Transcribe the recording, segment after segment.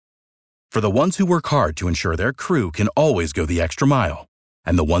For the ones who work hard to ensure their crew can always go the extra mile,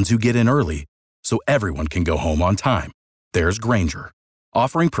 and the ones who get in early so everyone can go home on time, there's Grainger,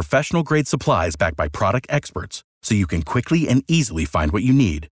 offering professional-grade supplies backed by product experts so you can quickly and easily find what you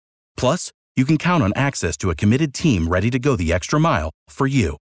need. Plus, you can count on access to a committed team ready to go the extra mile for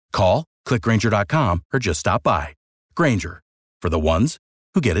you. Call, click Grainger.com, or just stop by. Grainger, for the ones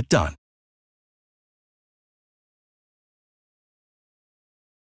who get it done.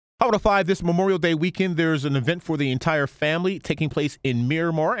 Out of 5 this Memorial Day weekend, there's an event for the entire family taking place in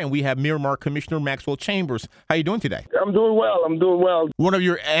Miramar, and we have Miramar Commissioner Maxwell Chambers. How are you doing today? I'm doing well. One of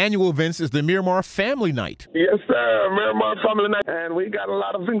your annual events is the Miramar Family Night. Yes, sir. Miramar Family Night. And we got a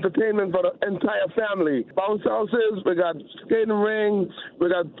lot of entertainment for the entire family. Bounce houses, we got skating ring, we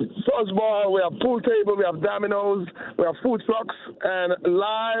got fuzzball, we have pool table, we have dominoes, we have food trucks, and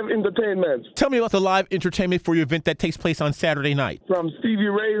live entertainment. Tell me about the live entertainment for your event that takes place on Saturday night. From Stevie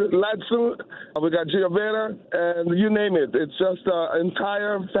Ray, Ladson, we got Giovanna, and you name it. It's just an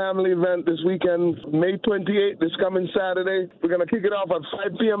entire family event this weekend, May 28th, this coming Saturday. We're going to kick it off at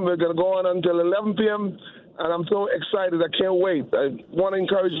 5 p.m. We're going to go on until 11 p.m., and I'm so excited. I can't wait. I want to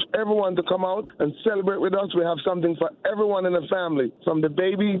encourage everyone to come out and celebrate with us. We have something for everyone in the family, from the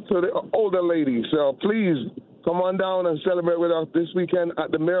baby to the older lady. So please, come on down and celebrate with us this weekend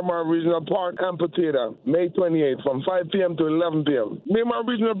at the Miramar Regional Park Amphitheatre, May 28th, from 5 p.m. to 11 p.m. Miramar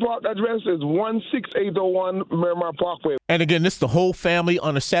Regional Park address is 16801 Miramar Parkway. And again, this is the whole family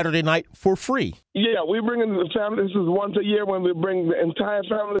on a Saturday night for free. Yeah, we bring in the family. This is once a year when we bring the entire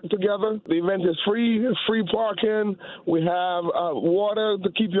family together. The event is free parking. We have water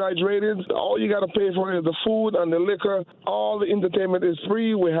to keep you hydrated. All you got to pay for is the food and the liquor. All the entertainment is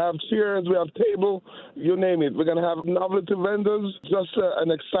free. We have chairs, we have table, you name it. We're going to have novelty vendors. Just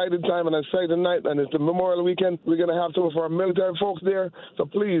an exciting time, an exciting night, and it's the Memorial Weekend. We're going to have some of our military folks there. So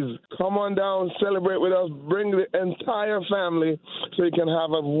please, come on down, celebrate with us. Bring the entire family so you can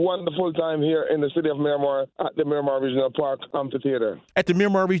have a wonderful time here in the city of Miramar at the Miramar Regional Park Amphitheatre. At the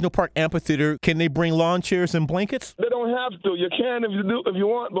Miramar Regional Park Amphitheatre, can they bring lawn chairs and blankets? They don't have to. You can if you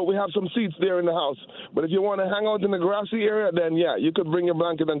want, but we have some seats there in the house. But if you want to hang out in the grassy area, then yeah, you could bring your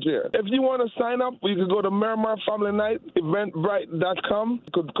blanket and chair. If you want to sign up, you could go to Miramar Family Night, eventbrite.com.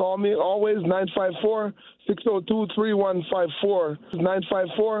 You could call me always, 954-602-3154.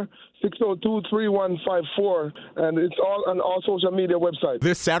 954-602-3154. And it's all on all social media websites.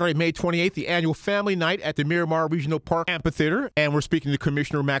 This Saturday, May 28th, the annual Family Night at the Miramar Regional Park Amphitheatre. And we're speaking to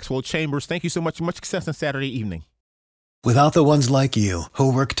Commissioner Maxwell Chambers. Thank you so much. Much success on Saturday evening. Without the ones like you,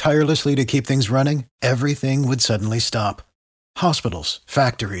 who work tirelessly to keep things running, everything would suddenly stop. Hospitals,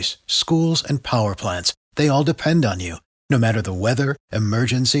 factories, schools, and power plants, they all depend on you. No matter the weather,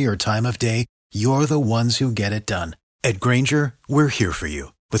 emergency, or time of day, you're the ones who get it done. At Grainger, we're here for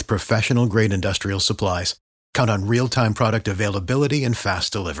you with professional-grade industrial supplies. Count on real-time product availability and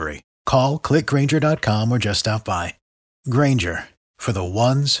fast delivery. Call, click Grainger.com, or just stop by. Grainger, for the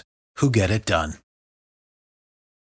ones who get it done.